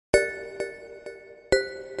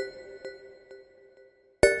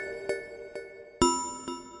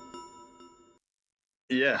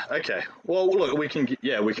Yeah. Okay. Well, look, we can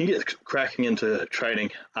get cracking into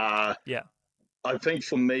training. Yeah. I think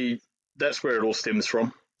for me, that's where it all stems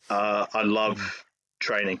from. I Mm. love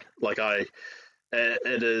training.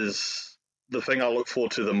 It is the thing I look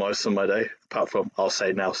forward to the most in my day. Apart from, I'll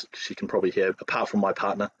say now, she can probably hear. Apart from my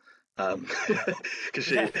partner, because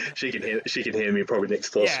she can hear me probably next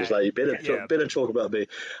door. So she's Yeah. like, you Yeah. better talk about me.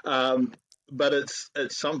 But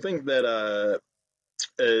it's something that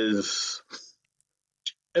is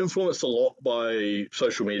influenced a lot by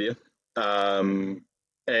social media, and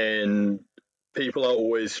people are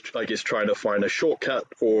always, I guess, trying to find a shortcut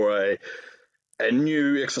or a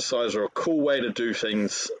new exercise or a cool way to do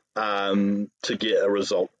things to get a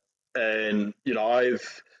result. And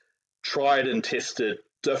I've tried and tested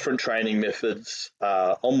different training methods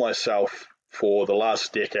on myself for the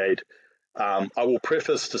last decade. I will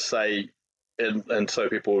preface to say, and so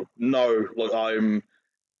people know, look,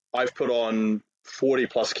 I've put on 40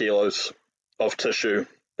 plus kilos of tissue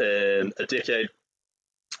in a decade,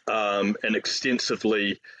 and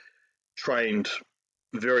extensively trained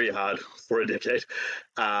very hard for a decade,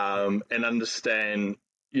 and understand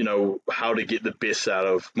how to get the best out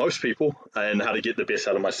of most people and how to get the best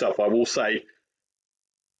out of myself. I will say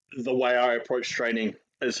the way I approach training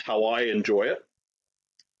is how I enjoy it,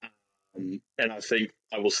 and I think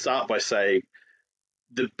I will start by saying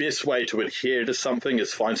the best way to adhere to something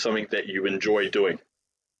is find something that you enjoy doing,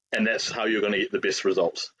 and that's how you're going to get the best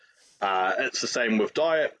results. It's the same with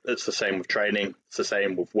diet. It's the same with training. It's the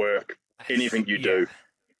same with work. Anything you Yeah. do,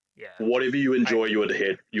 Yeah. whatever you I enjoy, you would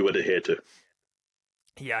adhere to.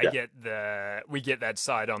 Yeah, I Yeah, get we get that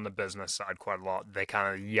side on the business side quite a lot. The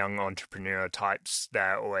kind of young entrepreneur types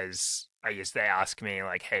that always, I guess, they ask me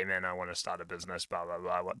like, "Hey man, I want to start a business, blah blah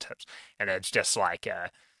blah, what tips?" And it's just like,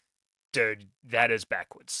 dude, that is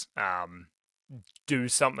backwards. Do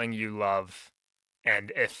something you love,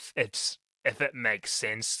 and if it makes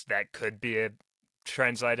sense, that could be a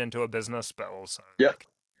translate into a business, but also yeah. like,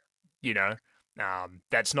 you know,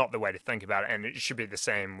 that's not the way to think about it, and it should be the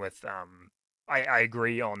same with I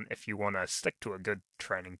agree on if you want to stick to a good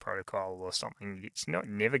training protocol or something, it's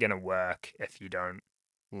never going to work if you don't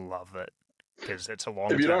love it because it's a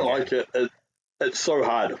long If you term don't game. like it's so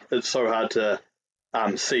hard. It's so hard to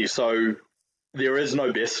see. So there is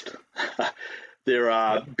no best. There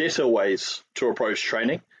are Yep. better ways to approach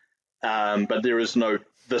training, but there is no.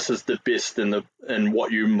 This is the best in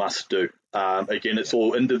what you must do. Again, it's Yep.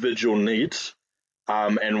 all individual needs,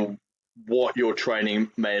 and what your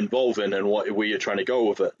training may involve in, and where you're trying to go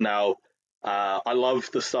with it. Now, I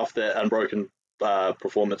love the stuff that Unbroken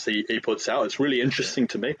Performance he puts out. It's really Yeah. interesting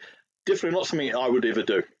to me. Definitely not something I would ever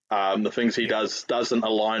do. The things he Yep. does doesn't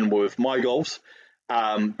align with my goals,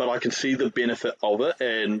 but I can see the benefit of it.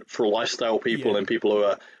 And for lifestyle people Yeah. and people who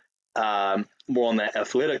are more on that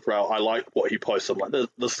athletic route, I like what he posts. I'm like,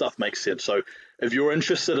 this stuff makes sense. So if you're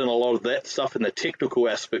interested in a lot of that stuff and the technical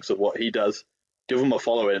aspects of what he does, give him a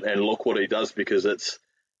follow and look what he does, because it's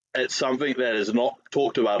something that is not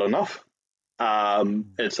talked about enough.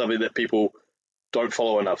 It's something that people don't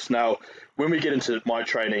follow enough. Now, when we get into my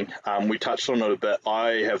training, we touched on it a bit.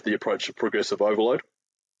 I have the approach of progressive overload,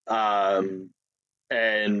 um,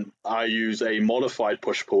 and I use a modified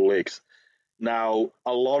push pull legs. Now,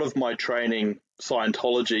 a lot of my training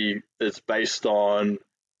Scientology is based on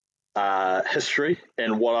history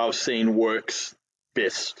and what I've seen works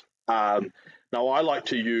best. Now, I like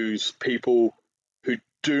to use people who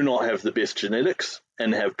do not have the best genetics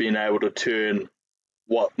and have been able to turn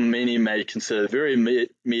what many may consider very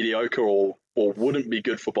mediocre or wouldn't be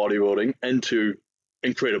good for bodybuilding into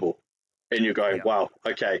incredible. And you're going, Yep. wow,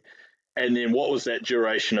 okay. And then what was that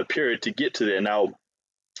duration of period to get to there? Now,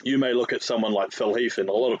 you may look at someone like Phil Heath, and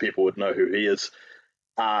a lot of people would know who he is.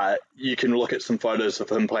 You can look at some photos of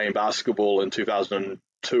him playing basketball in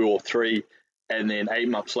 2002 or 3, and then 8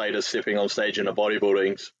 months later stepping on stage in a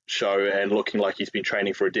bodybuilding show and looking like he's been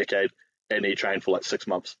training for a decade, and he trained for like 6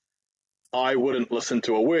 months. I wouldn't listen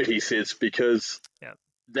to a word he says because Yep.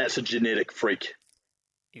 that's a genetic freak.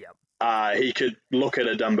 Yep. He could look at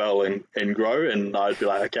a dumbbell and grow, and I'd be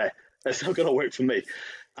like, okay, that's not going to work for me.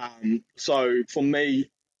 So for me,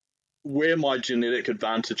 where my genetic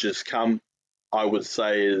advantages come, I would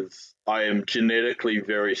say, is I am genetically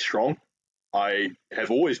very strong. I have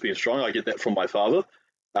always been strong. I get that from my father.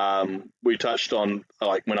 We touched on,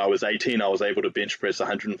 like, when I was 18, I was able to bench press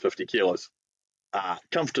 150 kilos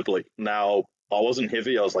comfortably. Now, I wasn't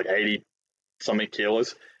heavy. I was like 80 something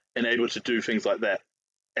kilos and able to do things like that.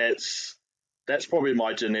 It's That's probably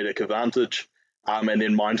my genetic advantage, and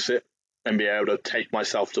then mindset, and be able to take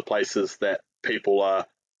myself to places that people are,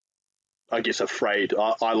 I guess, afraid.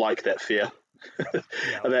 I like that fear. Yeah.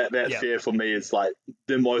 that fear for me is like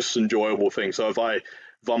the most enjoyable thing. So if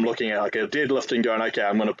I'm looking at like a deadlift and going, okay,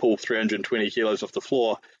 I'm going to pull 320 kilos off the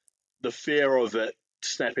floor, the fear of it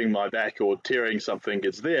snapping my back or tearing something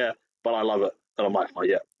is there, but I love it. And I'm like, oh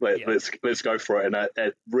yeah, let's go for it. And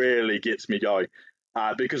it really gets me going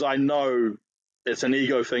because I know it's an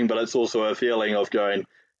ego thing, but it's also a feeling of going,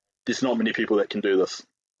 there's not many people that can do this,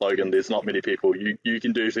 Logan. There's not many people. You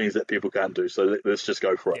can do things that people can't do. So let's just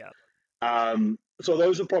go for it. So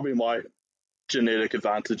those are probably my genetic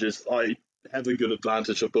advantages. I have a good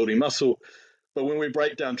advantage of building muscle, but when we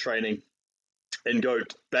break down training and go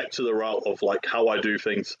back to the route of like how I do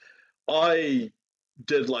things, I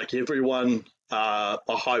did like everyone a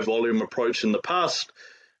high volume approach in the past.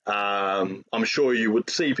 I'm sure you would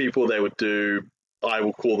see people, they would do, I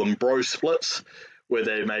will call them bro splits, where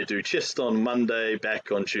they may do chest on Monday,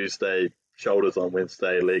 back on Tuesday, shoulders on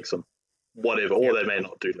Wednesday, legs on whatever, or they may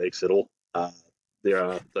not do legs at all. There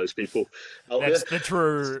are those people out That's there.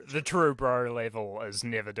 the true bro level is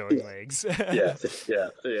never doing legs. yeah,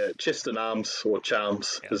 chest and arms, or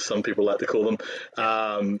charms, as some people like to call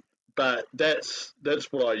them. But that's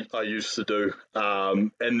what I used to do.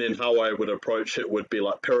 And then how I would approach it would be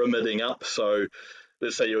like pyramiding up. So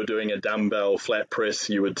let's say you were doing a dumbbell flat press,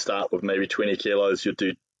 you would start with maybe 20 kilos, you'd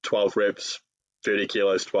do 12 reps, 30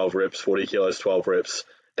 kilos, 12 reps, 40 kilos, 12 reps,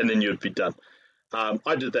 and then you'd be done.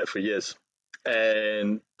 I did that for years.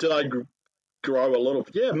 And did I grow a little?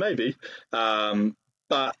 Yeah, maybe.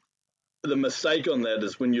 But the mistake on that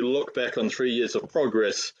is when you look back on 3 years of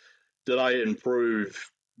progress, did I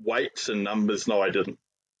improve weights and numbers? No, I didn't.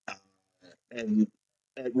 And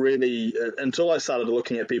it really, until I started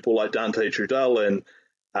looking at people like Dante Trudell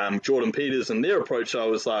and Jordan Peters and their approach, I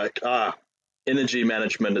was like, energy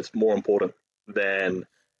management is more important than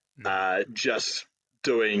just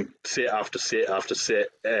doing set after set after set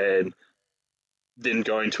and then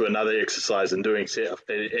going to another exercise and doing set,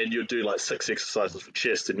 and you'll do like 6 exercises for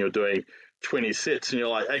chest and you're doing 20 sets and you're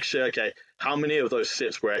like, actually, okay, how many of those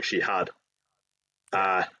sets were actually hard?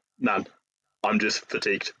 None. I'm just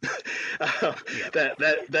fatigued.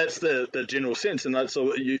 That's the general sense, and that's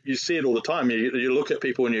all, you see it all the time. You look at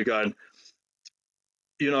people and you're going,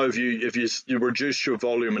 if you reduce your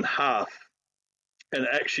volume in half and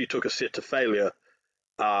actually took a set to failure,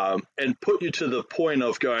 and put you to the point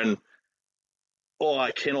of going, oh,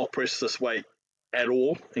 I cannot press this weight at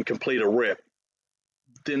all and complete a rep,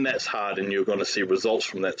 then that's hard and you're going to see results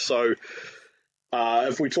from that. So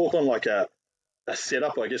if we talk on like a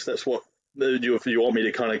setup, I guess that's what, if you want me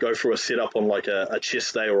to kind of go through a setup on like a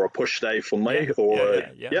chest day or a push day for me,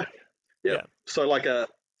 So like a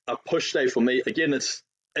push day for me, again, it's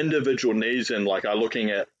individual needs and like I'm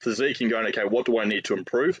looking at physique and going, okay, what do I need to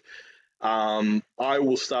improve? I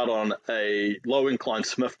will start on a low incline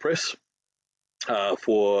Smith press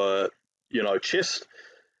for chest,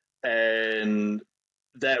 and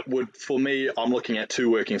that would, for me, I'm looking at 2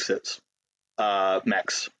 working sets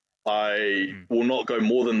max. I will not go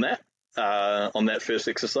more than that on that first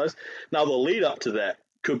exercise. Now the lead up to that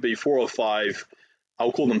could be 4 or 5,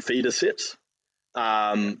 I'll call them feeder sets,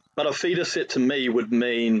 but a feeder set to me would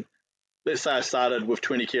mean, let's say I started with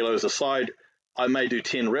 20 kilos aside, I may do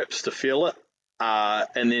 10 reps to feel it,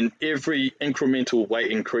 and then every incremental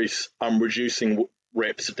weight increase, I'm reducing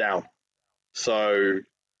reps down. So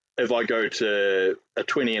if I go to a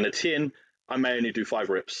 20 and a 10, I may only do 5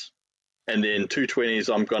 reps. And then 2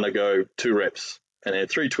 20s, I'm going to go 2 reps. And then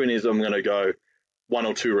 3 20s, I'm going to go 1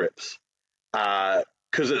 or 2 reps.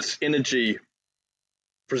 Because it's energy,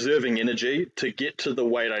 preserving energy to get to the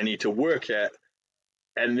weight I need to work at,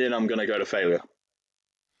 and then I'm going to go to failure.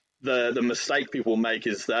 The mistake people make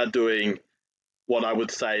is they're doing what I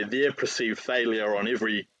would say their perceived failure on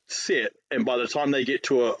every set, and by the time they get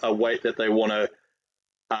to a weight that they want to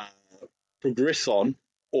progress on,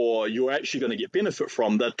 or you're actually going to get benefit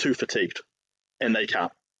from, they're too fatigued and they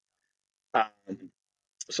can't.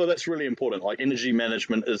 So that's really important. Like energy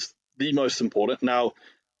management is the most important. Now,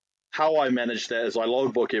 how I manage that is I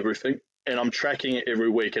logbook everything and I'm tracking it every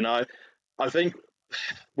week. And I think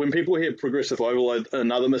when people hear progressive overload,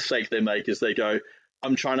 another mistake they make is they go,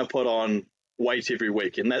 I'm trying to put on weight every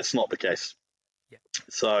week, and that's not the case.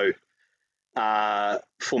 So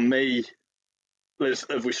for me,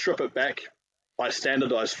 if we strip it back, I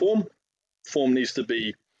standardize form. Form needs to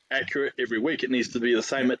be accurate every week. It needs to be the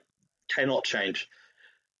same. It cannot change.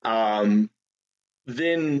 Then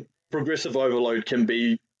progressive overload can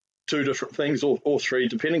be 2 different things, or 3,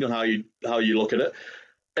 depending on how you look at it.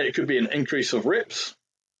 It could be an increase of reps.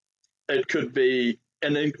 It could be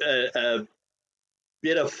a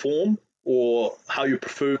better form, or how you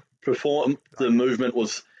perform the movement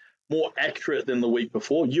was more accurate than the week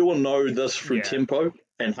before. You will know this through tempo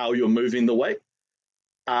and how you're moving the weight.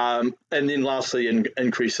 And then lastly,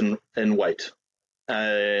 increase in weight.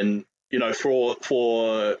 And,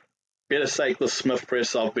 for better sake, the Smith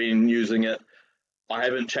press, I've been using it. I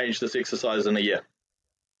haven't changed this exercise in a year.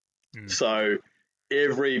 So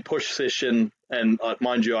every push session, and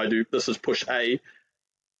mind you, this is push A,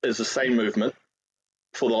 is the same movement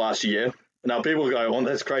for the last year. Now people go, "Oh,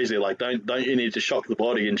 that's crazy! Like, don't you need to shock the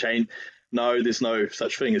body and change?" No, there's no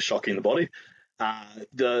such thing as shocking the body.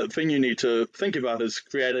 The thing you need to think about is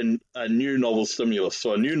creating a new novel stimulus.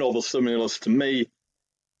 So a new novel stimulus to me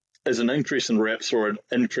is an increase in reps or an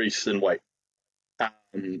increase in weight.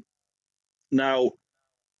 Now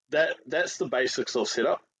that's the basics of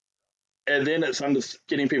setup, and then it's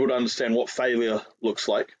getting people to understand what failure looks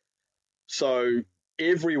like. So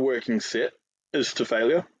every working set is to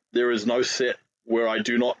failure. There is no set where I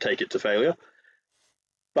do not take it to failure.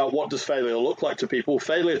 But what does failure look like to people?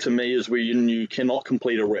 Failure to me is when you cannot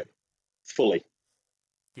complete a rep fully.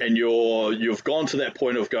 And you've gone to that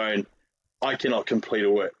point of going, I cannot complete a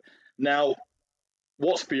rep. Now,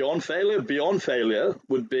 what's beyond failure? Beyond failure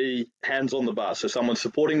would be hands on the bar. So someone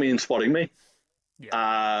supporting me and spotting me.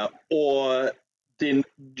 Or then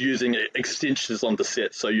using extensions on the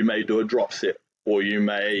set. So you may do a drop set, or you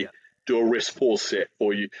may do a rest pause set,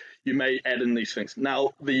 or you may add in these things.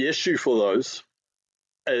 Now, the issue for those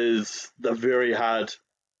is they're very hard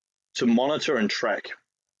to monitor and track,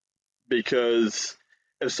 because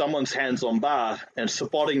if someone's hands on bar and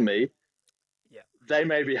spotting me, they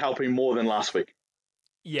may be helping more than last week.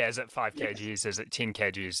 Yeah, is it 5 kgs? Is it 10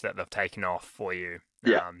 kgs that they've taken off for you?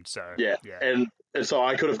 And so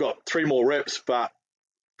I could have got 3 more reps, but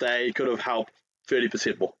they could have helped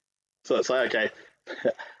 30% more. So it's like, okay,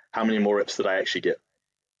 how many more reps did I actually get?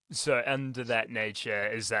 So under that nature,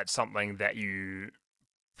 is that something that you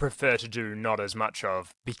prefer to do not as much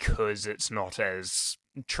of because it's not as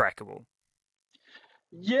trackable?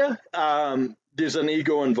 Yeah, there's an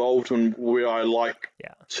ego involved where I like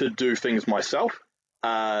to do things myself.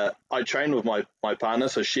 I train with my partner,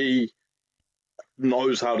 so she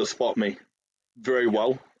knows how to spot me very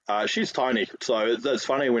well. She's tiny, so it's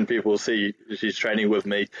funny when people see she's training with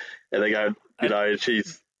me and they go,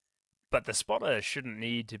 she's... But the spotter shouldn't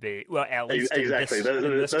need to be, well, at least exactly.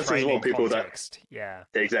 This is what people context. don't.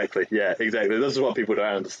 Exactly. Yeah, exactly. This is what people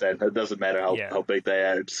don't understand. It doesn't matter how big they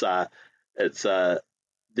are. It's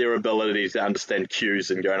their ability to understand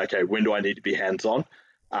cues and going, okay, when do I need to be hands on?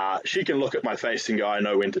 She can look at my face and go, I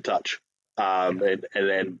know when to touch, and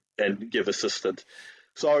give assistance.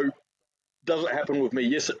 So does it happen with me?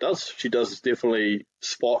 Yes, it does. She does definitely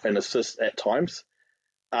spot and assist at times.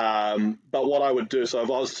 But what I would do, so if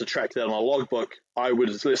I was to track that on a logbook, I would,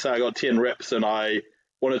 let's say I got 10 reps and I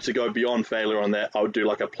wanted to go beyond failure on that, I would do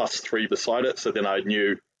like a +3 beside it. So then I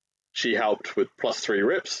knew she helped with +3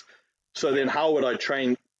 reps. So then how would I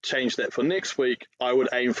change that for next week? I would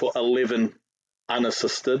aim for 11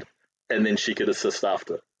 unassisted, and then she could assist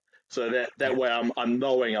after. So that way I'm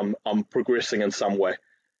knowing I'm progressing in some way.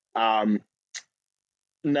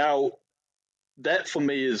 Now, that for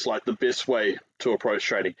me is like the best way to approach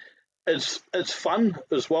training. It's fun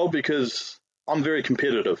as well because I'm very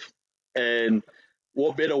competitive, and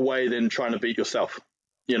what better way than trying to beat yourself?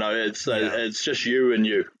 It's just you, and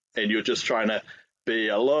you're just trying to be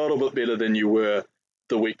a little bit better than you were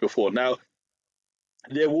the week before. Now,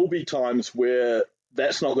 there will be times where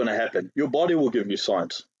that's not going to happen. Your body will give you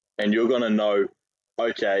signs, and you're going to know,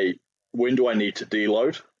 okay, when do I need to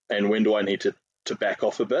deload and when do I need to back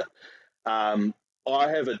off a bit? I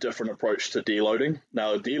have a different approach to deloading.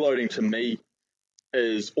 Now, deloading to me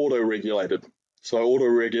is auto-regulated. So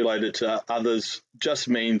auto-regulated to others just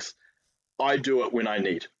means I do it when I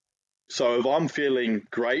need. So if I'm feeling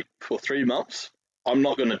great for 3 months, I'm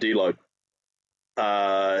not going to deload.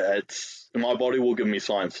 My body will give me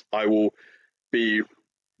signs. I will be,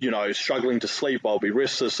 struggling to sleep. I'll be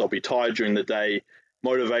restless. I'll be tired during the day.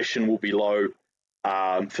 Motivation will be low.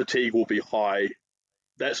 Fatigue will be high.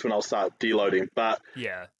 That's when I'll start deloading. But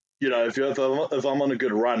if I'm on a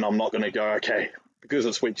good run, I'm not going to go, okay, because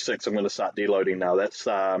it's week 6, I'm going to start deloading now. That's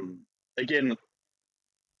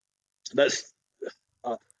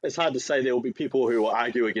it's hard to say. There will be people who will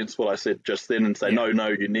argue against what I said just then and say, no,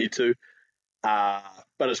 you need to. But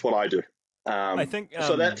it's what I do. I think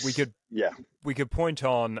so that's, we could point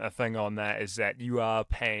on a thing on that is that you are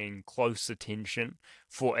paying close attention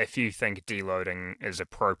for if you think deloading is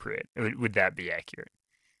appropriate. Would that be accurate?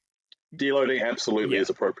 Deloading absolutely is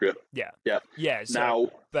appropriate. Yeah.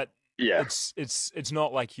 So, it's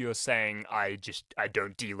not like you're saying I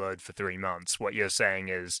don't deload for 3 months. What you're saying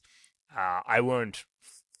is I won't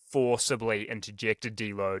forcibly interject a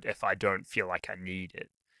deload if I don't feel like I need it.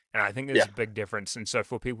 And I think there's Yeah. a big difference. And so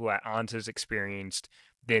for people that aren't as experienced,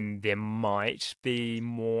 then there might be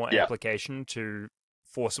more Yeah. application to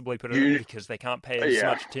forcibly put it in because they can't pay as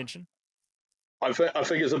much attention. I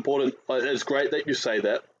think it's important. It's great that you say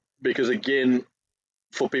that because, again,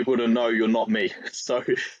 for people to know you're not me. So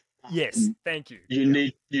yes, thank you. You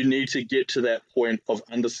need to get to that point of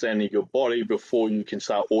understanding your body before you can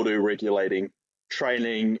start auto-regulating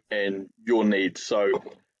training and your needs. So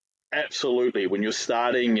absolutely, when you're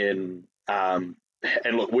starting and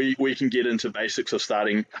look, we can get into basics of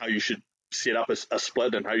starting how you should set up a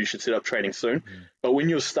split and how you should set up training soon. Mm-hmm. But when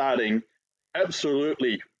you're starting,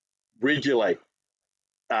 absolutely regulate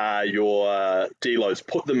your deloads,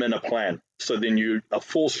 put them in a plan. So then you are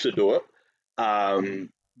forced to do it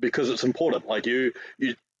because it's important. Like the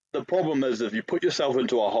problem is if you put yourself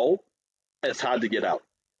into a hole, it's hard to get out.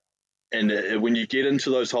 And when you get into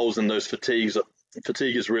those holes and those fatigue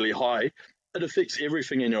is really high, it affects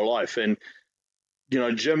everything in your life. And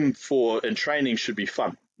gym and training should be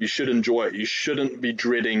fun. You should enjoy it. You shouldn't be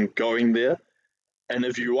dreading going there. And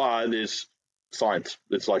if you are, there's science.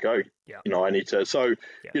 It's like, I need to. So,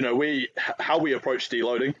 how we approach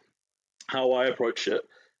deloading, how I approach it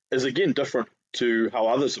is again different to how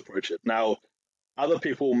others approach it. Now, other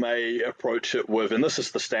people may approach it with, and this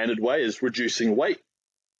is the standard way, is reducing weight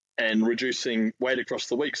and reducing weight across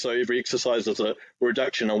the week. So every exercise is a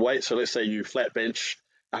reduction in weight. So let's say you flat bench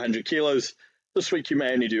 100 kilos. This week you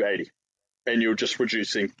may only do 80 and you're just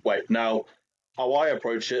reducing weight. Now, how I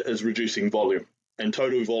approach it is reducing volume and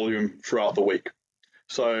total volume throughout the week.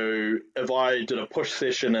 So if I did a push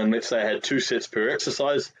session and let's say I had 2 sets per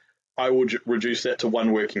exercise, I would reduce that to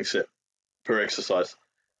 1 working set per exercise.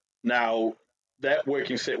 Now, that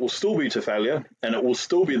working set will still be to failure and it will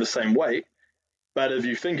still be the same weight. But if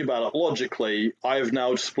you think about it logically, I have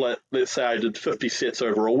now split, let's say I did 50 sets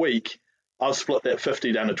over a week, I've split that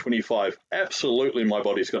 50 down to 25. Absolutely, my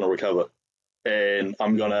body's going to recover and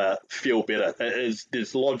I'm going to feel better.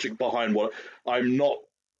 There's logic behind what I'm not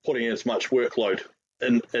putting as much workload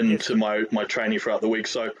into my training throughout the week.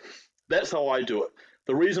 So that's how I do it.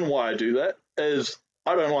 The reason why I do that is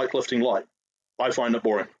I don't like lifting light. I find it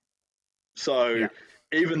boring. So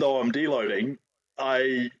even though I'm deloading,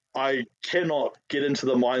 I cannot get into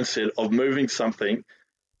the mindset of moving something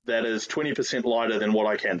that is 20% lighter than what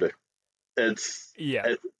I can do.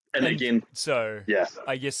 And again, so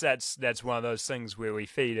I guess that's one of those things where we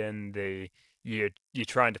feed in you're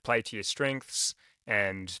trying to play to your strengths,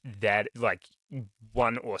 and that like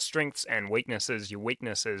or strengths and weaknesses. Your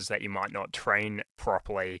weaknesses that you might not train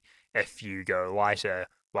properly if you go lighter,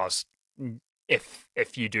 whilst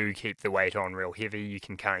if you do keep the weight on real heavy, you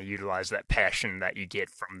can kind of utilize that passion that you get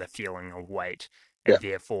from the feeling of weight, and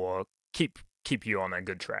therefore keep you on a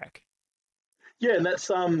good track. Yeah, and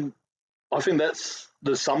that's I think that's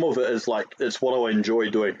the sum of it is like it's what I enjoy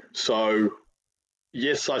doing. So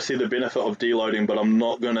yes, I see the benefit of deloading, but I'm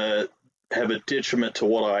not going to have a detriment to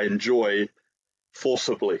what I enjoy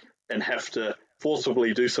forcibly and have to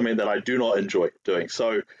forcibly do something that I do not enjoy doing.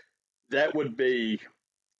 So that would be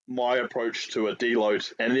my approach to a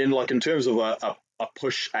deload. And then like in terms of a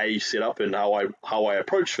push A setup and how I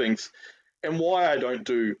approach things and why I don't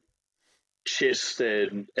do chest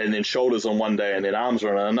and then shoulders on one day and then arms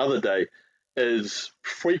on another day is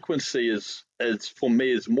frequency is for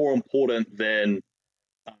me is more important than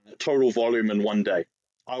total volume in one day.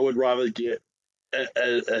 I would rather get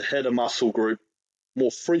a hit a muscle group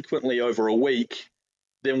more frequently over a week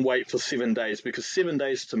than wait for 7 days, because 7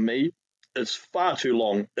 days to me is far too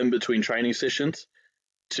long in between training sessions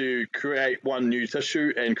to create one new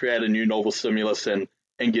tissue and create a new novel stimulus and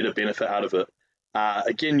get a benefit out of it.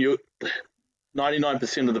 Again,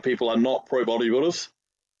 99% of the people are not pro bodybuilders.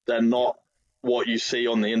 They're not what you see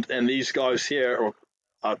on the and these guys here,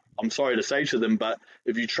 I'm sorry to say to them, but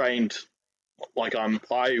if you trained like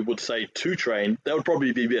I would say to train, that would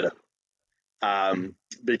probably be better.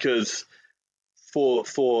 Because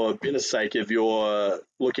for better sake, if you're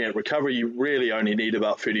looking at recovery, you really only need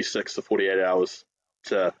about 36 to 48 hours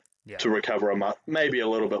to recover maybe a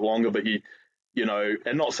little bit longer, but you know,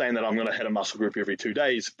 and not saying that I'm going to hit a muscle group every 2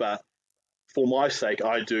 days, but for my sake,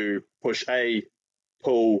 I do push A,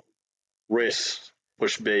 pull, rest,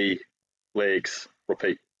 push B, legs,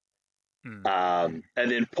 repeat. And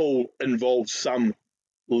then pull involves some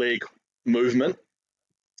leg movement,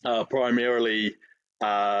 primarily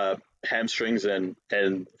hamstrings and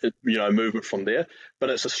movement from there. But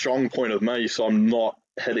it's a strong point of me, so I'm not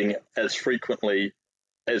hitting as frequently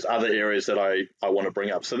as other areas that I want to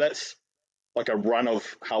bring up. So that's like a run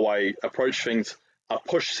of how I approach things. A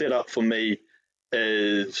push setup for me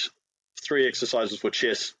is 3 exercises for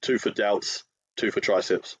chest, 2 for delts, 2 for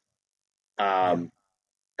triceps. And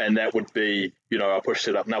that would be, a push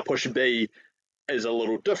sit up. Now, push B is a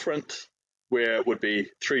little different, where it would be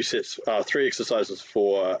 3 exercises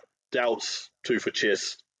for delts, 2 for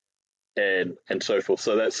chest, and so forth.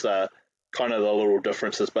 So that's kind of the little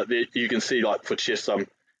differences. But you can see, like for chest, I'm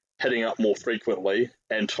hitting up more frequently,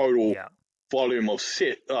 and total volume of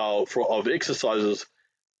of exercises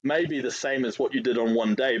may be the same as what you did on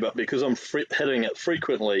one day, but because I'm hitting it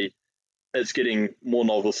frequently, it's getting more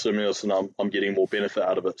novel stimulus, and I'm getting more benefit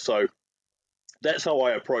out of it. So that's how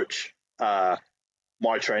I approach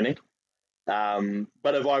my training.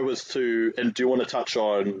 But if I was to, and do you want to touch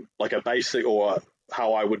on like a basic, or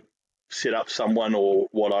how I would set up someone, or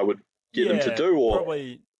what I would get them to do? Or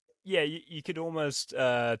probably, you could almost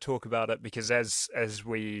talk about it, because as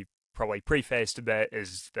we probably prefaced a bit,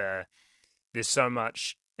 there's so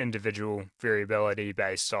much individual variability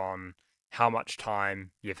based on how much time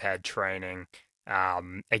you've had training.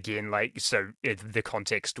 Again, like, so the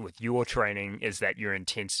context with your training is that your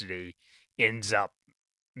intensity ends up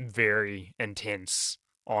very intense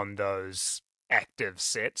on those active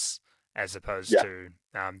sets, as opposed to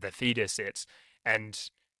the feeder sets. And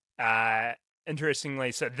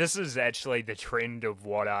interestingly, so this is actually the trend of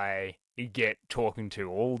what I get talking to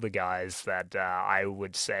all the guys that I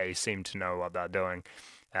would say seem to know what they're doing.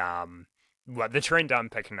 Well, the trend I'm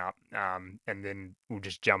picking up, and then we'll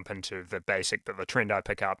just jump into the basic, but the trend I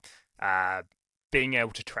pick up, being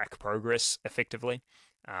able to track progress effectively,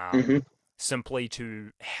 simply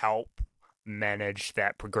to help manage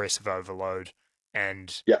that progressive overload.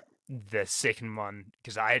 And the second one,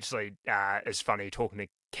 because I actually, it's funny, talking to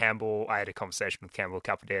Campbell, I had a conversation with Campbell a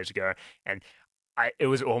couple of days ago, and it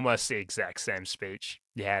was almost the exact same speech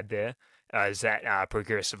you had there, is that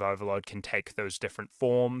progressive overload can take those different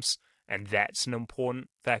forms, and that's an important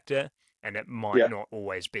factor, and it might not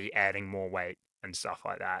always be adding more weight and stuff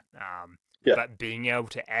like that. But being able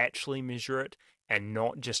to actually measure it and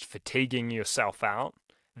not just fatiguing yourself out,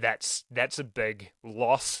 that's a big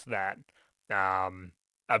loss that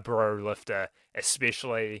a bro lifter,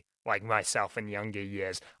 especially like myself in younger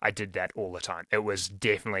years, I did that all the time. It was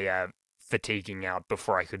definitely a fatiguing out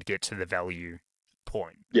before I could get to the value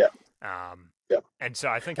point. And so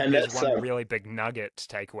I think there's one really big nugget to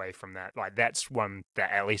take away from that. Like, that's one that,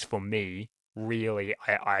 at least for me, really,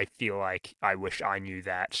 I feel like I wish I knew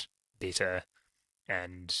that better.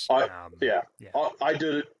 And I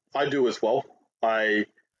do as well. I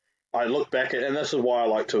look back at, and this is why I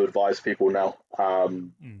like to advise people now.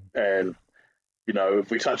 And if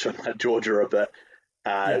we touch on that Georgia a bit,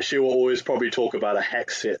 she will always probably talk about a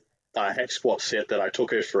hack squat set that I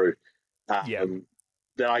took her through.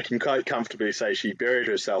 That I can quite comfortably say she buried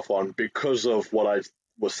herself on, because of what I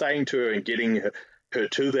was saying to her and getting her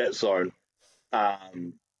to that zone.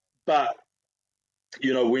 But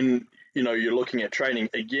when you're looking at training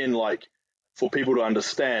again, like, for people to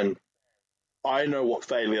understand, I know what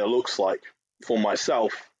failure looks like for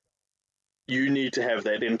myself. You need to have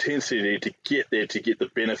that intensity to get there, to get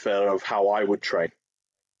the benefit of how I would train.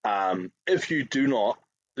 If you do not,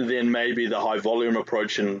 then maybe the high volume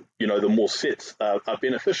approach and the more sets are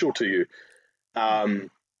beneficial to you.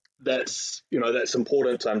 That's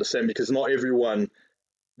important to understand, because not everyone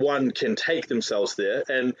can take themselves there.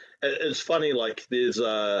 And it's funny, like, there's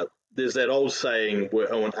that old saying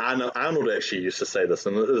where Arnold actually used to say this,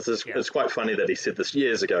 and it's quite funny that he said this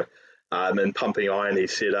years ago. In Pumping Iron, he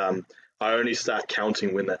said, "I only start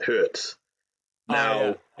counting when that hurts."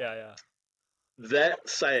 Now, that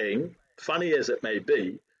saying, funny as it may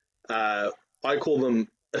be, I call them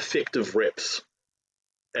effective reps,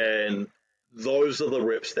 and those are the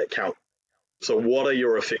reps that count. So what are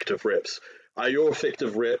your effective reps? Are your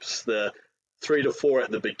effective reps the 3 to 4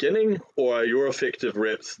 at the beginning, or are your effective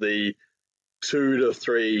reps the 2 to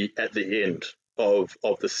 3 at the end of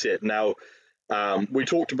the set? Now, we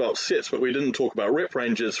talked about sets, but we didn't talk about rep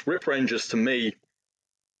ranges. Rep ranges, to me,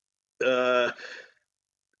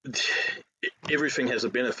 everything has a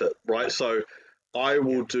benefit, right? So I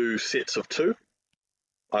will do sets of 2.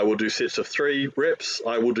 I will do sets of 3 reps.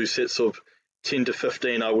 I will do sets of 10 to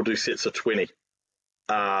 15. I will do sets of 20.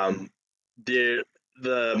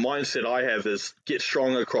 The mindset I have is get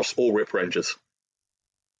strong across all rep ranges,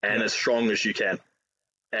 and as strong as you can.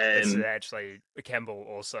 And actually, Campbell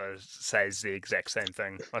also says the exact same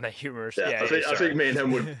thing on a humorous. I think me and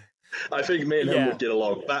him would. I think me and him would get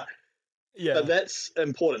along, but that's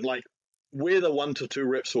important. Like, where the 1 to 2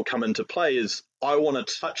 reps will come into play is, I want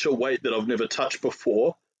to touch a weight that I've never touched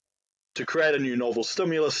before to create a new novel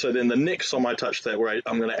stimulus. So then the next time I touch that weight,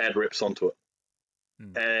 I'm going to add reps onto it.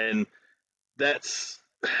 And that's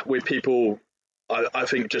where people, I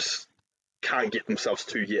think, just can't get themselves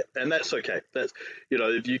to yet, and that's okay. That's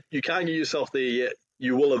if you can't get yourself there yet,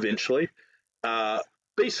 you will eventually.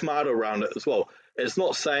 Be smart around it as well. It's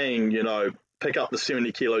not saying pick up the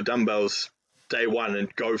 70-kilo dumbbells day one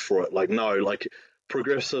and go for it. Like no, like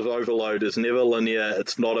progressive overload is never linear.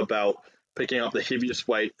 It's not about picking up the heaviest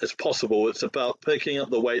weight as possible. It's about picking up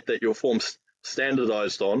the weight that your form's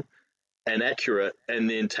standardized on and accurate, and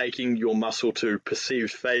then taking your muscle to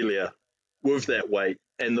perceived failure with that weight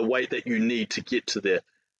and the weight that you need to get to there.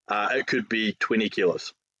 It could be 20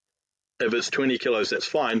 kilos. If it's 20 kilos, that's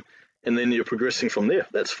fine. And then you're progressing from there.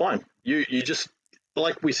 That's fine. You just,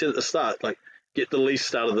 like we said at the start, like get the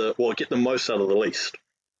most out of the least.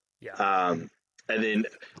 Yeah. And then,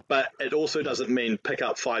 but it also doesn't mean pick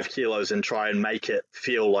up 5 kilos and try and make it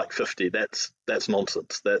feel like 50. That's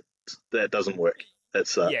nonsense. That doesn't work.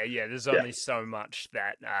 That's There's only so much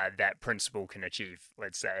that that principle can achieve.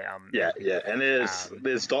 Let's say. And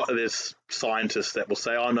there's scientists that will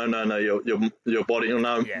say, oh no, your body,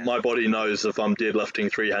 my body knows if I'm deadlifting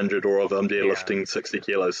 300 or if I'm deadlifting 60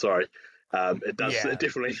 kilos. Sorry, it does. It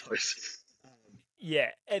definitely knows.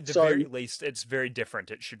 Yeah, at the very least, it's very different.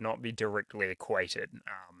 It should not be directly equated.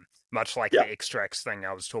 Much like the extracts thing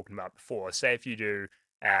I was talking about before. Say if you do,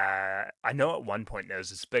 I know at one point there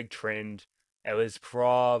was this big trend. It was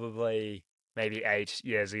probably maybe 8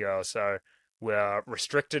 years ago or so, where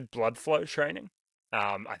restricted blood flow training.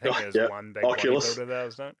 I think there's one big bodybuilder that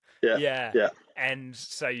was done. Yeah. And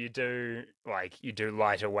so you do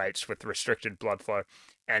lighter weights with restricted blood flow,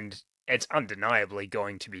 and it's undeniably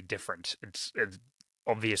going to be different. It's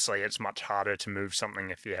obviously it's much harder to move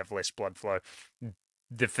something if you have less blood flow.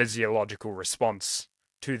 The physiological response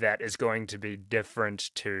to that is going to be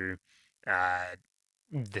different to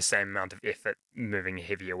the same amount of effort moving a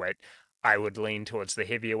heavier weight. I would lean towards the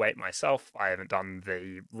heavier weight myself. I haven't done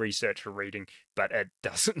the research or reading, but it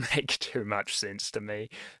doesn't make too much sense to me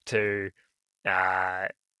to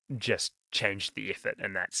just change the effort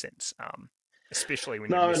in that sense, especially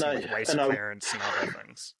when you're messing with waist clearance and other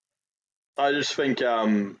things. I just think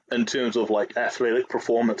in terms of like athletic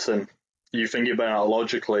performance, and you think about it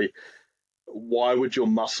logically, why would your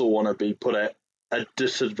muscle want to be put at a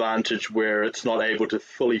disadvantage where it's not able to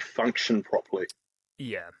fully function properly?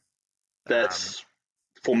 Yeah. That's,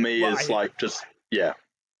 for me, At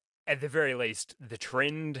the very least, the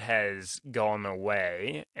trend has gone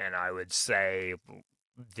away, and I would say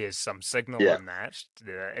there's some signal in that.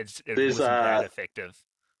 It wasn't that effective.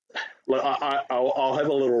 Look, I'll have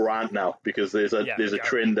a little rant now, because there's a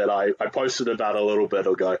trend that I posted about a little bit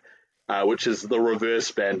ago, which is the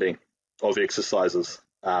reverse banding of exercises.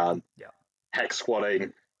 Hack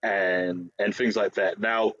squatting and things like that.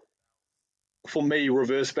 Now, for me,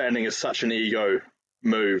 reverse banding is such an ego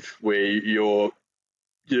move where a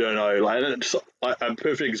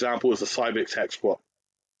perfect example is the Cybex hack squat.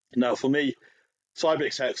 Now, for me,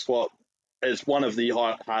 Cybex hack squat is one of the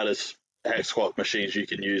hardest hack squat machines you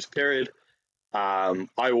can use, period. I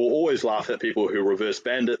will always laugh at people who reverse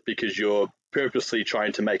band it because you're purposely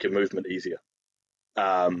trying to make a movement easier.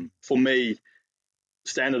 For me,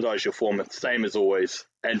 standardize your form, same as always,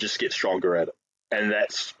 and just get stronger at it. And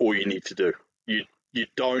that's all you need to do. You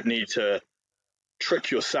don't need to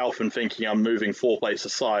trick yourself in thinking I'm moving 4 plates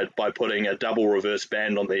aside by putting a double reverse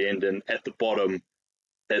band on the end, and at the bottom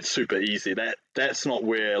it's super easy. That's not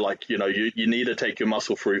where, you need to take your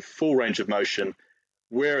muscle through full range of motion.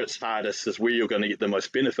 Where it's hardest is where you're going to get the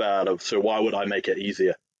most benefit out of, so why would I make it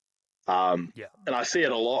easier? And I see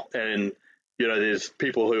it a lot, and there's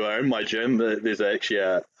people who are in my gym. There's actually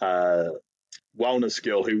a wellness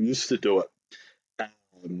girl who used to do it.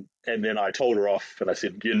 And then I told her off, and I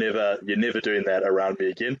said, you're never doing that around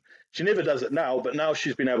me again. She never does it now, but now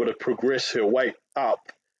she's been able to progress her weight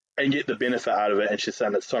up and get the benefit out of it, and she's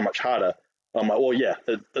saying it's so much harder. I'm like, well, yeah,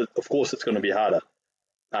 of course it's going to be harder.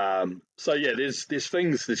 There's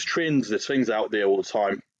things, there's trends, there's things out there all the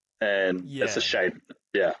time, and it's a shame.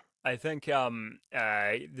 Yeah. I think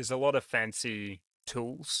there's a lot of fancy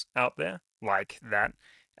tools out there like that,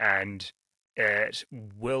 and it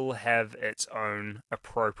will have its own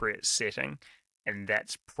appropriate setting, and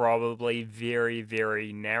that's probably very,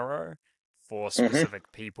 very narrow for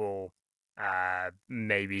specific people,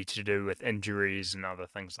 maybe to do with injuries and other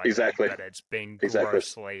things like that, but it's been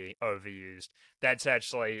grossly overused. That's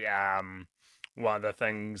actually one of the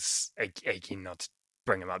things, again, not to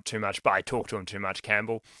bring him up too much, but I talk to him too much,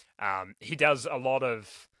 Campbell. He does a lot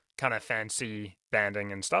of kind of fancy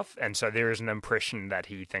banding and stuff, and so there is an impression that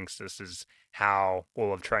he thinks this is how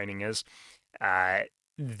all of training is.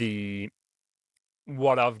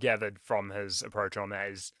 What I've gathered from his approach on that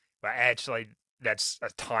is But actually, that's a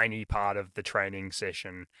tiny part of the training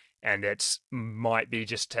session, and it's might be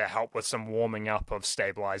just to help with some warming up of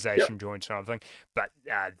stabilization joints and everything. But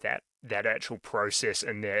that actual process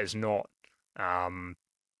in there is not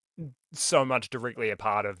so much directly a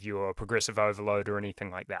part of your progressive overload or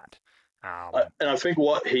anything like that. And I think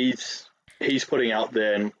what he's putting out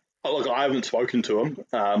there, and look, I haven't spoken to him,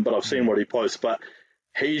 but I've seen what he posts. But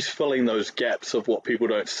he's filling those gaps of what people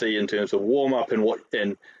don't see in terms of warm up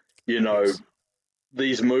and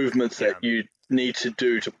these movements that you need to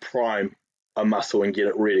do to prime a muscle and get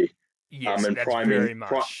it ready. Yes, and that's priming, very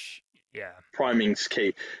much priming's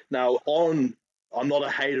key. Now, I'm not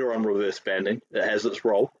a hater on reverse banding. It has its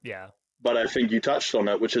role. Yeah. But I think you touched on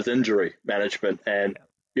it, which is injury management. And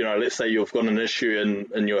let's say you've got an issue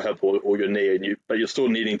in your hip or your knee, but you're still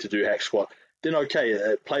needing to do hack squat. Then okay,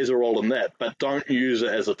 it plays a role in that, but don't use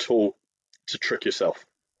it as a tool to trick yourself.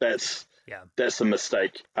 That's a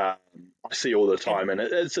mistake. I see all the time, and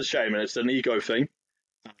it's a shame, and it's an ego thing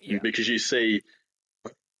because you see.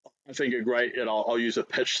 I think a great, and I'll use a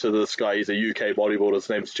pitch to this guy. He's a UK bodybuilder. His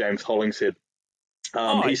name's James Hollingshead.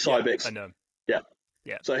 He's Cybex. I know.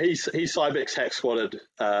 Yeah. So he Cybex hack squatted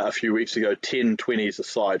a few weeks ago, 10 20s a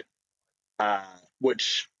side,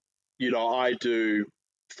 which I do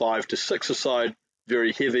 5 to 6 a side,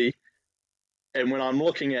 very heavy. And when I'm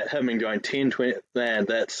looking at him and going 10 20, man,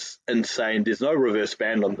 that's insane. There's no reverse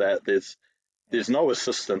band on that. There's no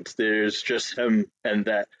assistance. There's just him and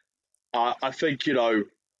that. I think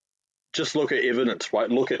just look at evidence, right?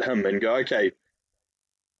 Look at him and go, okay,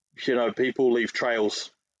 people leave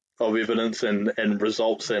trails of evidence and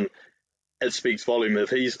results, and it speaks volume. If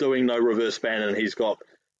he's doing no reverse band and he's got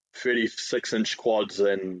 36-inch quads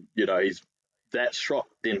and he's that strong,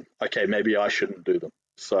 then okay, maybe I shouldn't do them.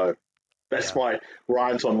 So that's why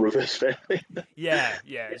Ryan's on reverse banding.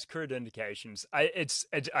 It's crude indications. I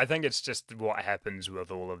think it's just what happens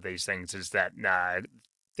with all of these things is that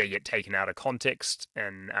they get taken out of context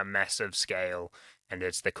in a massive scale, and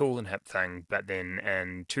it's the cool and hip thing, but then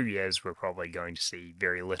in 2 years we're probably going to see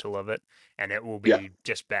very little of it, and it will be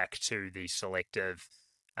just back to the selective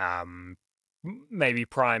maybe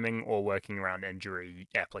priming or working around injury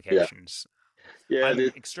applications. I'm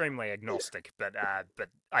extremely agnostic, but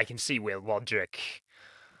I can see where logic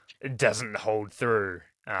doesn't hold through,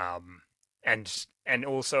 and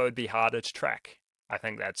also it'd be harder to track. I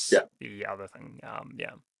think that's the other thing.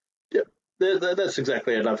 That's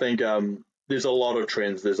exactly it. I think there's a lot of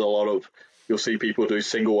trends. You'll see people do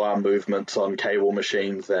single arm movements on cable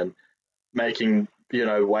machines and making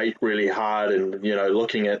weight really hard, and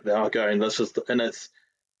looking at going and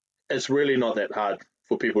it's really not that hard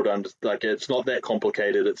for people to understand. Like, it's not that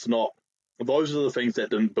complicated. It's not. Those are the things that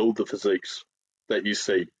didn't build the physiques that you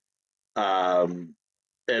see.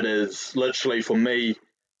 It is literally, for me,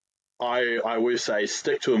 I always say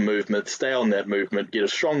stick to a movement, stay on that movement, get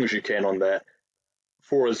as strong as you can on that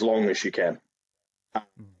for as long as you can.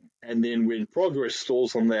 And then when progress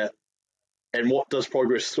stalls on that, and what does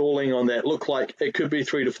progress stalling on that look like? It could be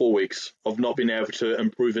 3 to 4 weeks of not being able to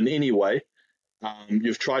improve in any way.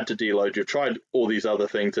 You've tried to deload, you've tried all these other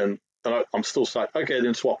things, and I'm still stuck. Okay,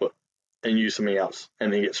 then swap it and use something else,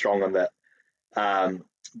 and then get strong on that.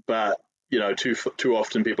 But too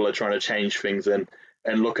often people are trying to change things and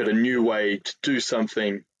look at a new way to do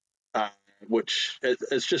something, which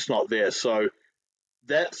it's just not there. So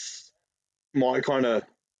that's my kind of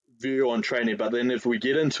view on training. But then if we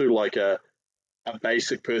get into like a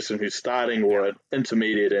basic person who's starting, or an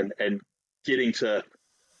intermediate and getting to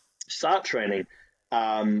start training,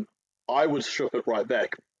 I would strip it right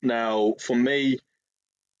back. Now, for me,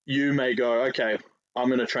 you may go, okay, I'm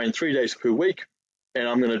going to train 3 days per week, and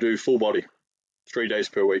I'm going to do full body 3 days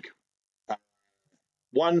per week.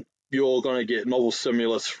 One, you're going to get novel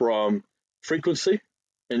stimulus from frequency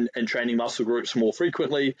and training muscle groups more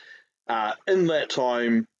frequently. In that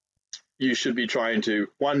time, you should be trying to,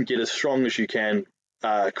 one, get as strong as you can,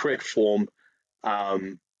 correct form,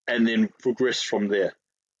 and then progress from there.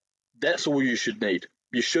 That's all you should need.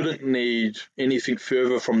 You shouldn't need anything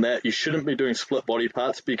further from that. You shouldn't be doing split body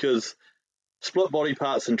parts, because split body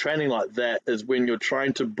parts and training like that is when you're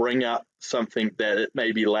trying to bring up something that it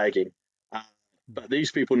may be lagging. But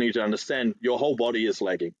these people need to understand your whole body is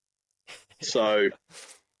lagging. So,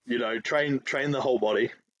 train the whole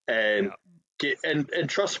body and and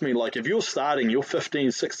trust me, like if you're starting, you're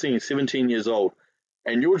 15, 16, 17 years old,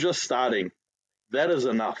 and you're just starting, that is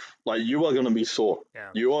enough. Like, you are going to be sore. Yeah.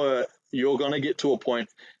 You're going to get to a point,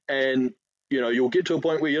 and you'll get to a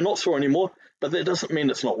point where you're not sore anymore, but that doesn't mean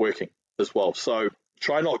it's not working as well. So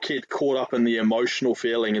try not get caught up in the emotional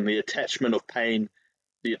feeling and the attachment of pain,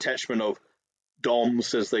 the attachment of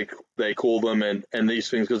DOMs, as they call them, and these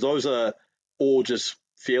things, because those are all just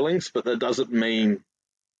feelings, but that doesn't mean,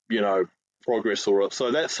 progress.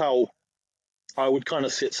 So that's how I would kind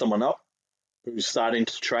of set someone up who's starting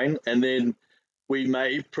to train, and then we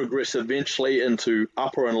may progress eventually into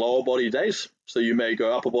upper and lower body days. So you may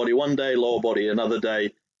go upper body one day, lower body another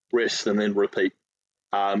day, rest, and then repeat.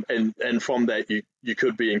 And from that, you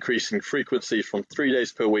could be increasing frequency from 3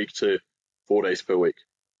 days per week to 4 days per week.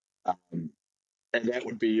 And that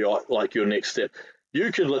would be like your next step.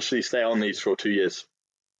 You could literally stay on these for 2 years,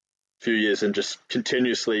 few years, and just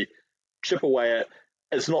continuously chip away at.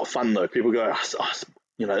 It's not fun though. People go,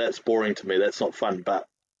 that's boring to me. That's not fun. But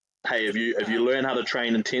hey, if you learn how to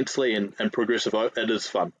train intensely and progressive, it is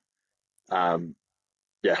fun.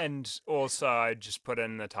 Yeah. And also, I just put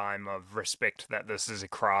in the time of respect that this is a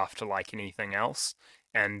craft like anything else,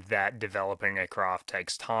 and that developing a craft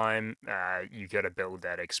takes time. You got to build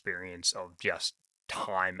that experience of just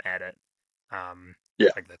time at it.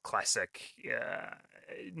 Like the classic,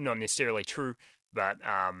 not necessarily true, but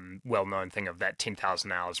well-known thing of that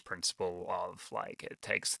 10,000 hours principle of like it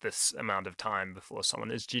takes this amount of time before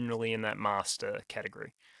someone is generally in that master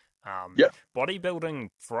category. Bodybuilding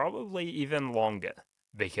probably even longer,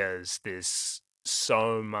 because there's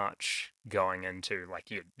so much going into,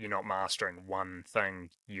 like, you're not mastering one thing,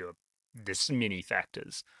 there's many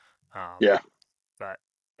factors. But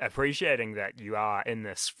appreciating that you are in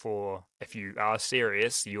this for, if you are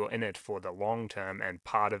serious, you're in it for the long term, and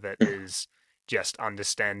part of it is just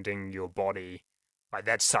understanding your body. Like,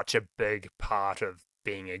 that's such a big part of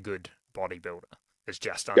being a good bodybuilder, is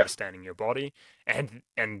just understanding your body and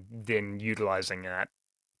then utilizing that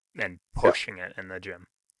and pushing it in the gym.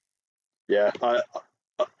 Yeah,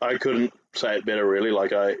 I couldn't say it better, really.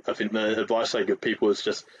 Like, I think the advice I give people is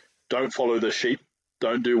just don't follow the sheep.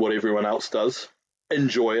 Don't do what everyone else does.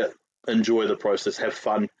 Enjoy it. Enjoy the process. Have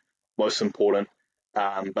fun. Most important.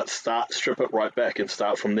 But strip it right back and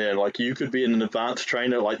start from there. Like, you could be an advanced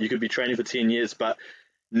trainer. Like, you could be training for 10 years, but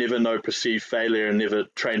never know perceived failure and never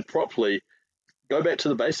train properly. Go back to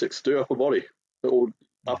the basics. Do upper body or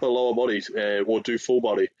upper lower bodies, or do full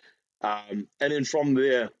body. And then from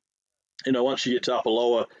there, once you get to upper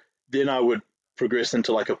lower, then I would progress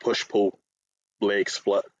into like a push pull leg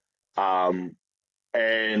split. And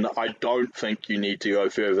I don't think you need to go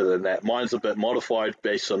further than that. Mine's a bit modified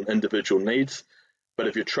based on individual needs, but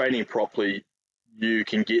if you're training properly, you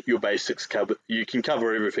can get your basics covered. You can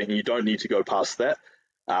cover everything. You don't need to go past that.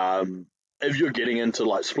 If you're getting into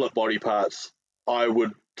like split body parts, I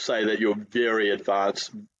would say that you're very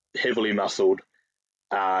advanced, heavily muscled,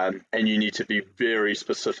 and you need to be very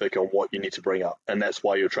specific on what you need to bring up, and that's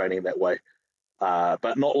why you're training that way.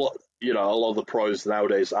 But not, a lot of the pros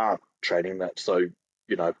nowadays aren't training that. So,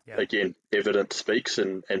 again, evidence speaks,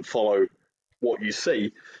 and follow what you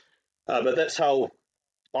see. But that's how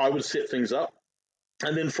I would set things up.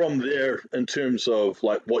 And then from there, in terms of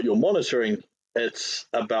like what you're monitoring, it's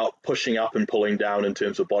about pushing up and pulling down in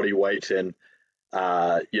terms of body weight. And,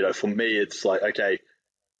 for me, it's like, okay,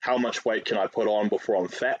 how much weight can I put on before I'm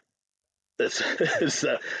fat? As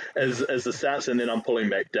the stance, and then I'm pulling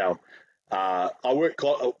back down. I work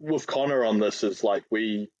with Connor on this. Is like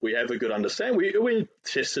we have a good understanding. We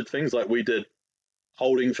tested things, like we did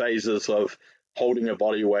holding phases of holding a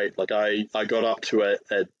body weight. Like I got up to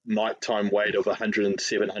a nighttime weight of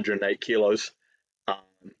 107, 108 kilos.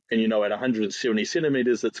 And at 170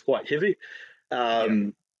 centimeters, it's quite heavy.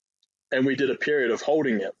 And we did a period of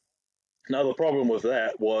holding it. Now, the problem with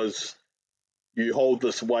that was you hold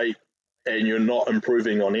this weight and you're not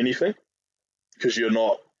improving on anything, because you're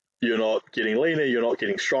not getting leaner, you're not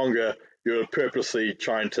getting stronger. You're purposely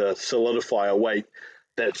trying to solidify a weight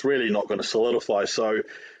that's really not going to solidify. So,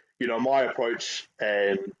 my approach,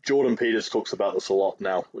 and Jordan Peters talks about this a lot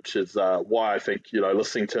now, which is why I think,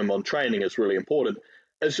 listening to him on training is really important,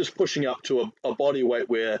 is just pushing up to a body weight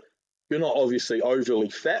where you're not obviously overly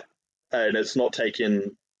fat, and it's not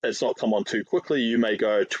come on too quickly. You may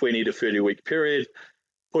go 20 to 30 week period,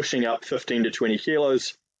 pushing up 15 to 20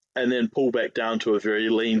 kilos, and then pull back down to a very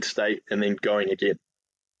lean state, and then going again.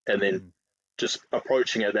 And then just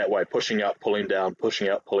approaching it that way, pushing up, pulling down, pushing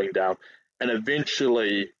up, pulling down. And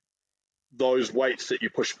eventually, those weights that you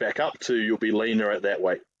push back up to, you'll be leaner at that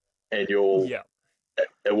weight, and it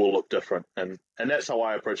will look different. And that's how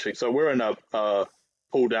I approach things. So we're in a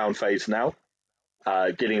pull down phase now,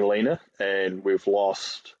 getting leaner, and we've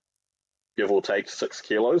lost, give or take, 6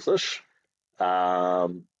 kilos ish.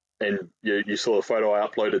 And you saw the photo I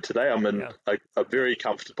uploaded today. I'm in a very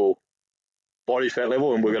comfortable body fat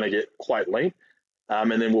level, and we're going to get quite lean, and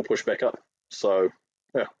then we'll push back up. So,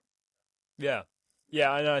 yeah.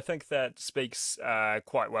 Yeah, and I think that speaks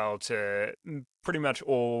quite well to pretty much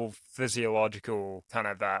all physiological kind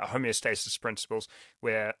of homeostasis principles,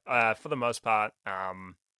 where for the most part,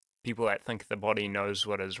 people that think the body knows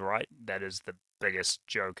what is right, that is the biggest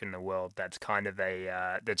joke in the world. That's kind of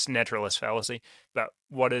that's naturalist fallacy. But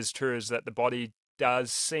what is true is that the body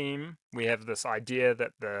does seem, we have this idea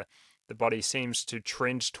that the body seems to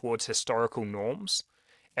trend towards historical norms.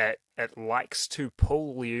 It likes to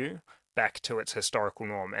pull you back to its historical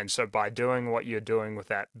norm. And so by doing what you're doing with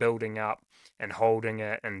that building up and holding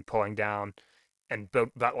it and pulling down and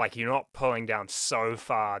but like you're not pulling down so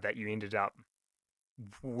far that you ended up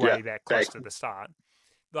Yeah, way that close to the start.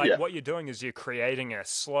 Like yeah, what you're doing is you're creating a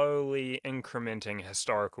slowly incrementing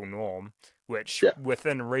historical norm, which yeah,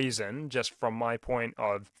 within reason, just from my point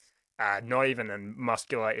of not even in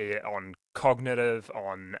muscular, on cognitive,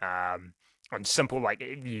 on simple like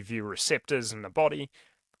you view receptors in the body,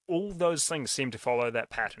 all those things seem to follow that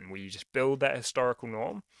pattern where you just build that historical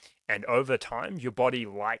norm, and over time, your body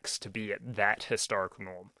likes to be at that historical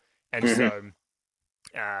norm. And hmm, so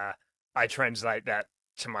I translate that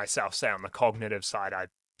to myself, say on the cognitive side, I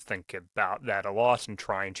think about that a lot and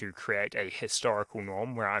trying to create a historical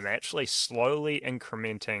norm where I'm actually slowly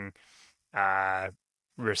incrementing uh,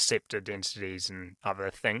 receptor densities and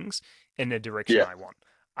other things in the direction yeah, I want.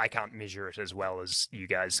 I can't measure it as well as you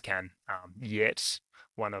guys can yet.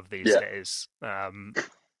 One of these yeah, days,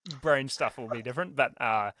 brain stuff will be different, but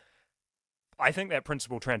I think that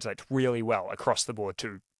principle translates really well across the board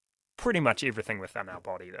to pretty much everything within our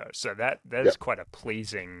body, though. So that yeah, is quite a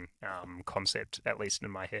pleasing concept, at least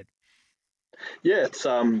in my head. yeah.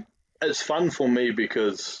 It's fun for me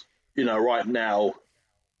because right now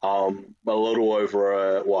a little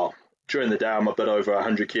over well, during the day I'm a bit over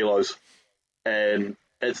 100 kilos, and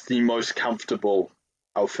it's the most comfortable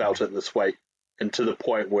I've felt Mm. at this weight, and to the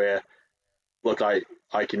point where look,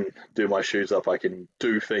 I can do my shoes up, I can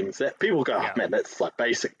do things that people go, oh, Yeah. man, that's like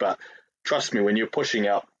basic, but trust me, when you're pushing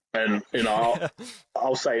up, and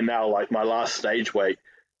I'll say now, like my last stage weight,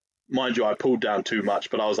 mind you, I pulled down too much,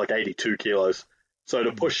 but I was like 82 kilos, so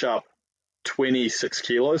to Mm. push up 26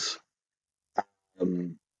 kilos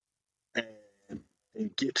um, and,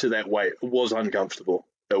 and get to that weight, it was uncomfortable,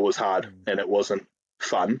 it was hard, Mm. and it wasn't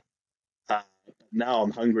fun. Uh, Now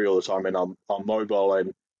I'm hungry all the time, and I'm mobile,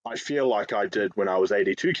 and I feel like I did when I was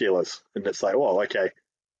 82 kilos, and it's like, well, okay,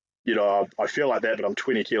 I feel like that, but I'm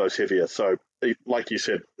 20 kilos heavier. So, like you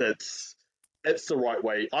said, it's the right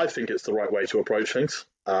way. I think it's the right way to approach things.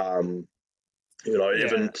 Yeah.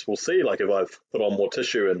 Even we'll see. Like if I've put on more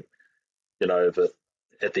tissue, and if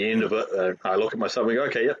at the end of it, I look at myself and go,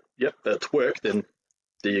 okay, yep, that's worked. Then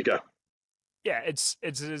there you go. Yeah, it's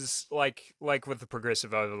like with the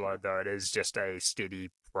progressive overload though, it is just a steady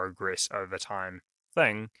progress over time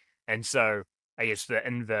thing. And so I guess the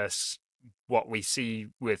inverse, what we see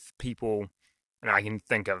with people, and I can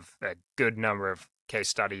think of a good number of case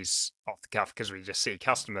studies off the cuff because we just see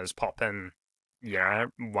customers pop in,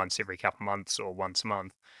 once every couple months or once a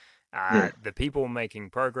month. Mm, The people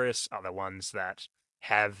making progress are the ones that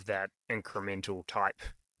have that incremental type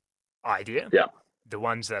idea. yeah, The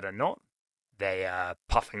ones that are not, they are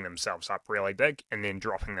puffing themselves up really big and then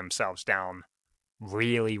dropping themselves down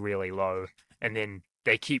really, really low. And then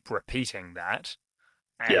they keep repeating that.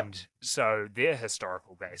 yeah, And so their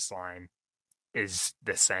historical baseline is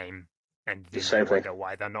the same. And the then they same thing. wonder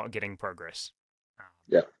why they're not getting progress. Um,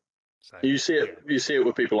 Yeah, so, you see it. yeah. You see it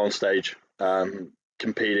with people on stage,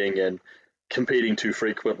 competing and competing too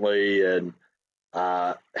frequently, and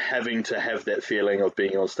having to have that feeling of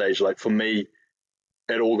being on stage. Like for me,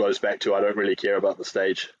 it all goes back to I don't really care about the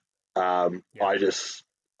stage. Yeah.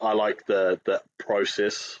 I like the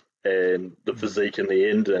process and the Mm, physique in the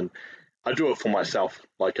end, and I do it for myself.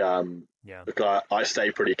 yeah. Like I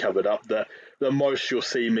stay pretty covered up. The most you'll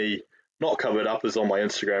see me not covered up is on my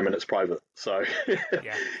Instagram, and it's private. So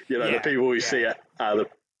Yeah. the Yeah. people who see Yeah. it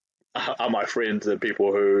are my friends and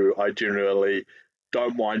people who I generally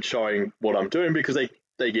don't mind showing what I'm doing because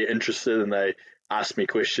they get interested and they ask me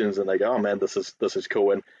questions and they go, oh man, this is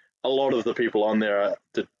cool. And a lot of the people on there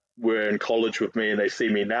were in college with me and they see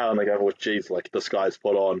me now and they go, well, geez, like this guy's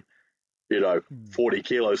put on, Mm. 40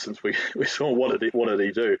 kilos since we saw what did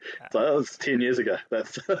he do? Uh, So that was 10 years ago.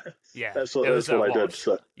 That's yeah. that's what It was that's a what I did. lot.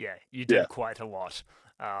 So Yeah. You yeah, did quite a lot.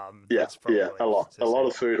 yeah, That's yeah, a probably lot, to a lot say.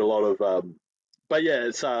 of food, a lot of but yeah,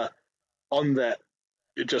 it's on that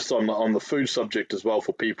just on the food subject as well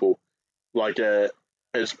for people, like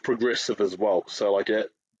it's progressive as well. So like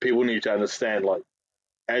people need to understand like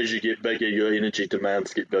as you get bigger, your energy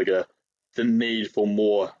demands get bigger, the need for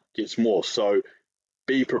more gets more. So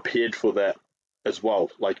be prepared for that. as well.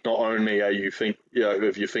 Like, not only are you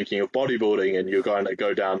if you're thinking of bodybuilding and you're going to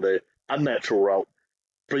go down the unnatural route,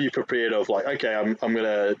 be prepared of like, okay, I'm going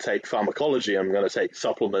to take pharmacology, I'm going to take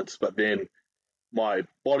supplements, but then my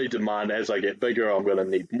body demand as I get bigger, I'm going to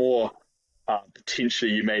need more.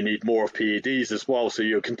 Potentially, you may need more of PEDs as well. So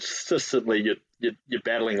you're consistently you're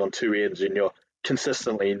battling on two ends, and you're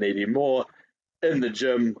consistently needing more. In the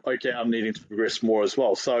gym, okay, I'm needing to progress more as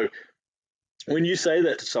well. So when you say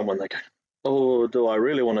that to someone, they go, "Oh, do I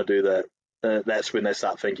really want to do that?" That's when they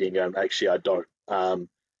start thinking, "Actually, I don't."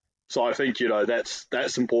 So I think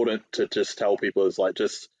that's important to just tell people is like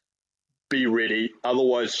just be ready.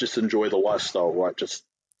 Otherwise, just enjoy the lifestyle, right? Just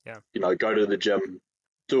go to the gym,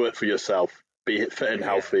 do it for yourself, be fit and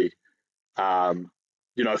healthy.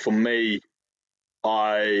 For me,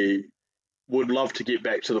 I would love to get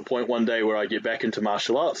back to the point one day where I get back into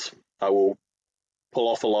martial arts. I will pull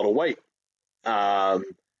off a lot of weight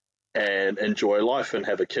and enjoy life and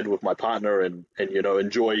have a kid with my partner and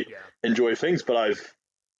enjoy things. But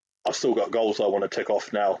I've still got goals I want to tick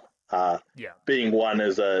off now. Being one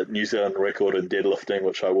is a New Zealand record in deadlifting,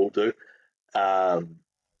 which I will do.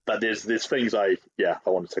 But there's things I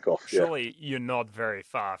want to tick off. Surely you're not very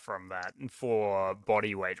far from that for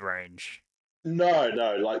body weight range. No.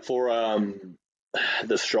 Like for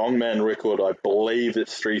the strongman record, I believe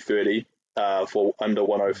it's 330 for under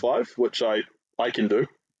 105, which I can do.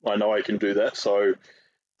 I know I can do that. So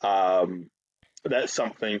that's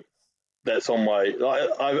something that's on my.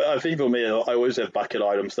 I think for me, I always have bucket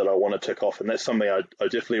items that I want to tick off, and that's something I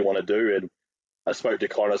definitely want to do. And I spoke to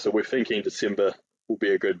Connor, so we're thinking December will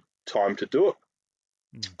be a good time to do it.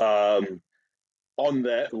 On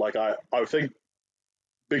that, like I think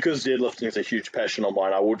because deadlifting is a huge passion of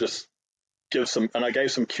mine, I will just give some, and I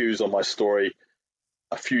gave some cues on my story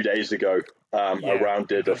a few days ago around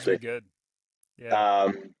deadlifting. Good.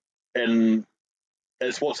 Yeah. And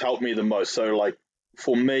it's what's helped me the most. So like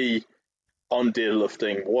for me on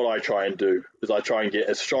deadlifting, what I try and do is I try and get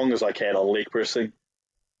as strong as I can on leg pressing.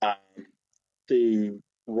 The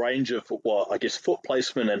range of foot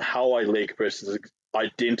placement and how I leg press is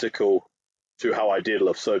identical to how I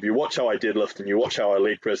deadlift. So if you watch how I deadlift and you watch how I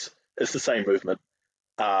leg press, it's the same movement.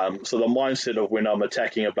 So the mindset of when I'm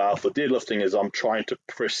attacking a bar for deadlifting is I'm trying to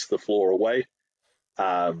press the floor away.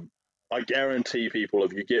 I guarantee people,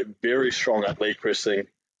 if you get very strong at leg pressing,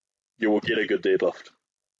 you will get a good deadlift.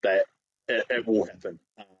 That it will happen.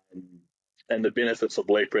 And the benefits of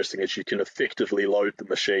leg pressing is you can effectively load the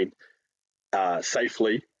machine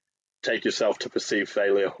safely, take yourself to perceived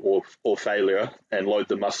failure or failure, and load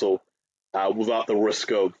the muscle without the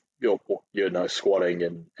risk of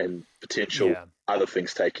squatting and potential other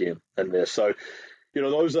things taking in there. So,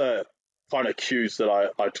 those are kind of cues that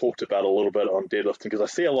I talked about a little bit on deadlifting, because I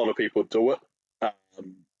see a lot of people do it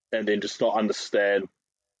and then just not understand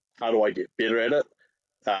how do I get better at it.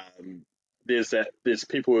 There's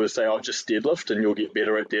people who say, just deadlift and you'll get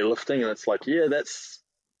better at deadlifting, and it's like, that's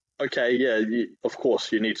okay, of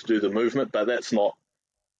course you need to do the movement, but that's not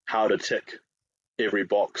how to tick every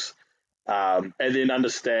box. And then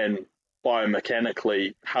understand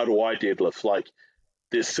biomechanically, how do I deadlift? Like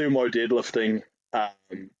there's sumo deadlifting,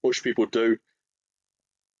 which people do.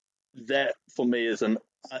 That for me is an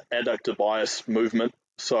adductor bias movement.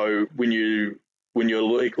 So when you're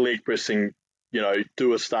leg pressing,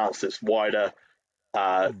 do a stance that's wider,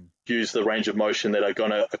 use the range of motion that are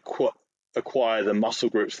going to acquire the muscle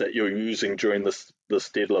groups that you're using during this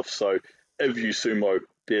deadlift. So if you sumo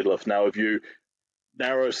deadlift, now if you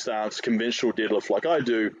narrow stance conventional deadlift like I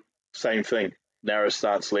do, same thing, narrow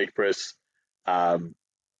stance leg press. And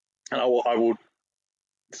I will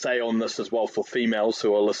say on this as well for females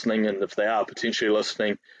who are listening, and if they are potentially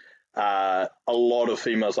listening, a lot of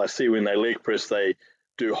females I see when they leg press, they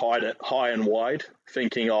do high and wide,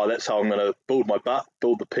 thinking, that's how I'm going to build my butt,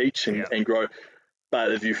 build the peach and grow.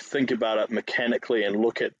 But if you think about it mechanically and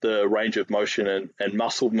look at the range of motion and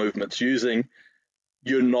muscle movements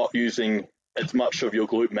you're not using as much of your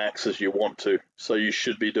glute max as you want to. So you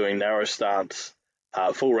should be doing narrow stance,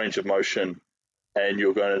 full range of motion, and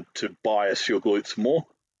you're going to bias your glutes more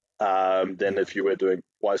than if you were doing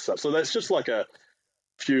wide stuff. So that's just like a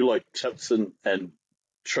few tips and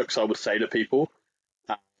tricks I would say to people.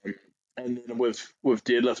 And then with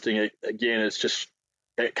deadlifting, again,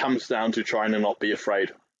 it comes down to trying to not be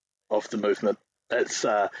afraid of the movement. It's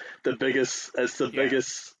the biggest.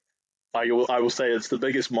 I will say it's the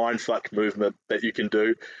biggest mindfuck movement that you can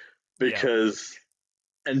do, because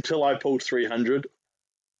until I pulled 300,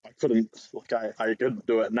 I couldn't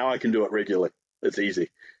do it. Now I can do it regularly. It's easy.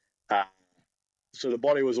 So the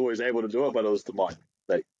body was always able to do it, but it was the mind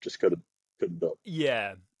that just couldn't do it.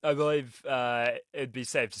 Yeah. I believe it'd be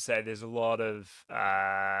safe to say there's a lot of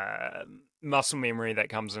muscle memory that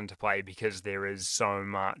comes into play because there is so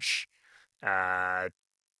much uh,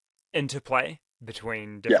 interplay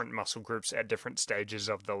between Yeah, different muscle groups at different stages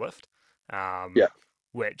of the lift, yeah,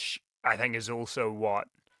 which I think is also what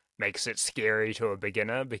makes it scary to a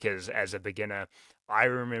beginner because as a beginner, I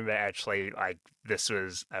remember actually like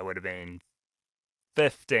I would have been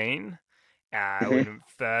 15 hmm when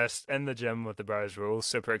first in the gym with the bros, we're all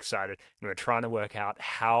super excited and we're trying to work out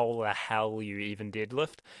how the hell you even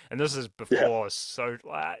deadlift. And this is yeah. before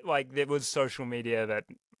like there was social media that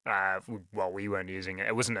well we weren't using it.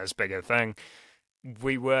 It wasn't as big a thing.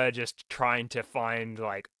 We were just trying to find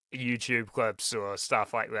like YouTube clips or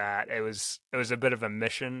stuff like that. It was a bit of a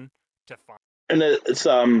mission to find. And it's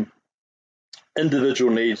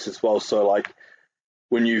individual needs as well. So like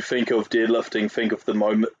when you think of deadlifting, think of the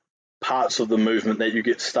moment parts of the movement that you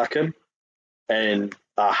get stuck in and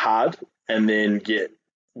are hard, and then get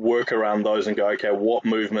work around those and go, okay, what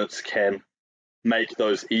movements can make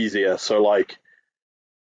those easier? So like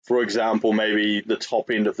for example, maybe the top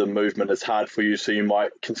end of the movement is hard for you, so you might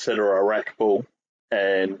consider a rack pull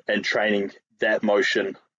and training that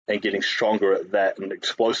motion and getting stronger at that and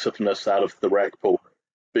explosiveness out of the rack pull.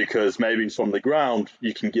 Because maybe from the ground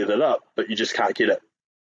you can get it up, but you just can't get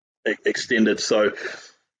it extended. So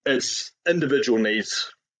it's individual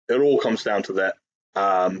needs. It all comes down to that.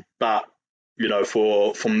 But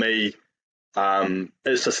for me,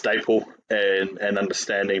 it's a staple and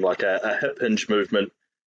understanding like a hip hinge movement,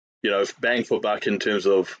 bang for buck in terms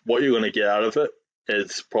of what you're going to get out of it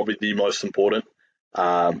is probably the most important,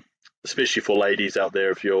 um, especially for ladies out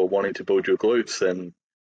there. If you're wanting to build your glutes and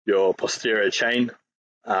your posterior chain,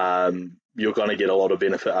 you're going to get a lot of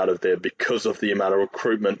benefit out of there because of the amount of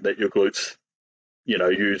recruitment that your glutes,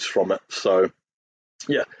 use from it. So,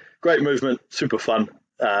 yeah, great movement, super fun.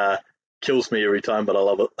 Kills me every time, but I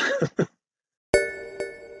love it.